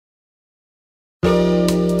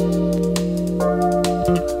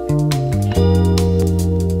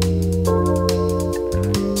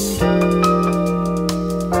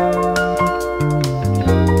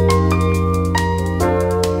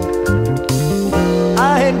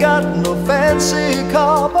got no fancy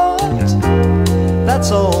car, but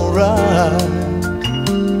that's alright.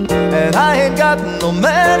 And I ain't got no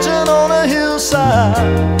mansion on a hillside,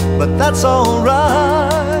 but that's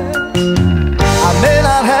alright. I may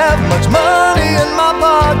not have much money in my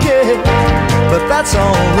pocket, but that's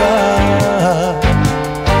alright.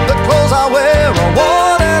 The clothes I wear are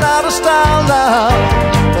worn and out of style now,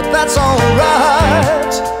 but that's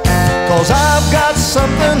alright. 'Cause I've got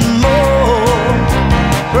something more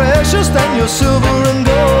precious than your silver and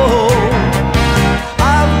gold.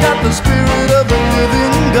 I've got the Spirit of the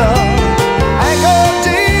living God anchored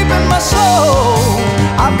deep in my soul.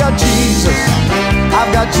 I've got Jesus,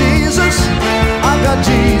 I've got Jesus, I've got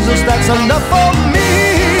Jesus, that's enough for me.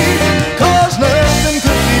 'Cause nothing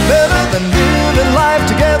could be better than living life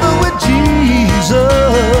together with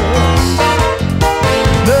Jesus.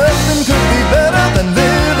 Nothing could be better than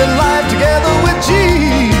living life together with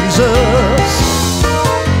Jesus.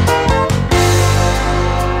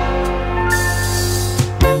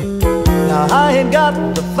 Now I ain't got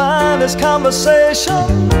the finest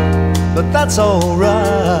conversation, but that's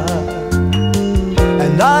alright.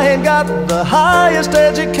 And I ain't got the highest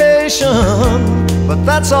education, but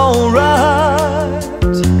that's alright.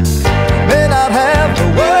 May not have the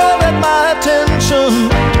world at my attention,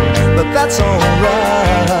 but that's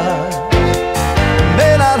alright.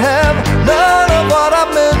 May not have none of what I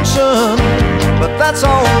mentioned, but that's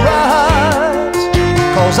alright.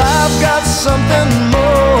 'Cause I've got something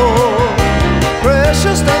more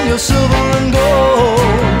precious than your silver and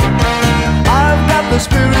gold. I've got the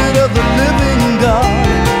Spirit of the living God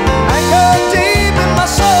anchored deep in my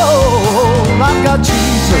soul. I've got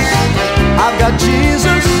Jesus, I've got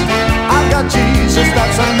Jesus, I've got Jesus,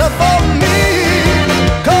 that's enough for me.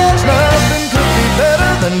 'Cause nothing could be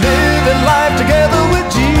better than living life together with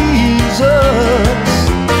Jesus.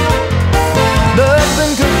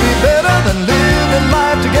 Nothing could be better than living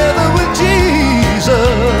life together with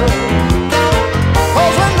Jesus.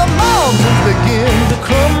 'Cause when the mountains begin to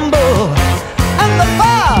crumble and the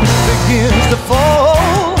fire begins to fall,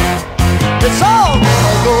 it's all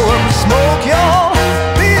gonna go up in smoke, y'all.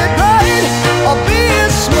 Be it great or be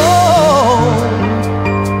it small.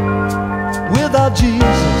 Without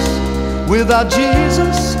Jesus, without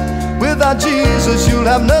Jesus, without Jesus, you'll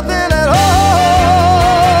have nothing at all.